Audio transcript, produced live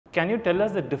Can you tell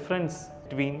us the difference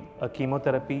between a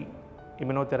chemotherapy,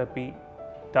 immunotherapy,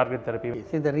 target therapy?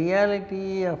 See, the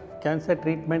reality of cancer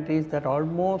treatment is that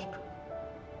almost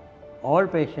all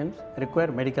patients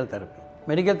require medical therapy.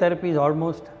 Medical therapy is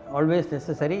almost always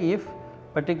necessary if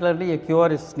particularly a cure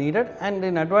is needed, and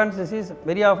in advanced disease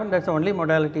very often that is the only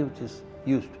modality which is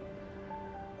used.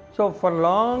 So, for a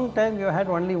long time you had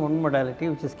only one modality,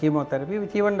 which is chemotherapy,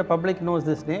 which even the public knows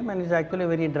this name and is actually a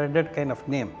very dreaded kind of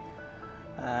name.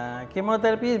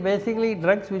 Chemotherapy is basically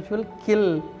drugs which will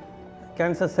kill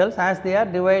cancer cells as they are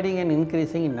dividing and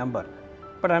increasing in number.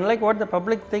 But unlike what the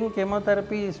public think,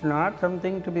 chemotherapy is not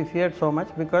something to be feared so much,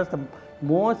 because the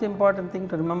most important thing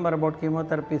to remember about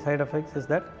chemotherapy side effects is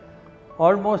that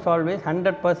almost always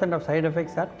 100% of side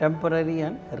effects are temporary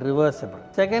and reversible.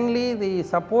 Secondly, the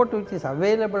support which is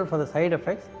available for the side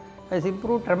effects has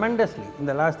improved tremendously in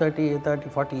the last 30,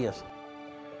 40 years.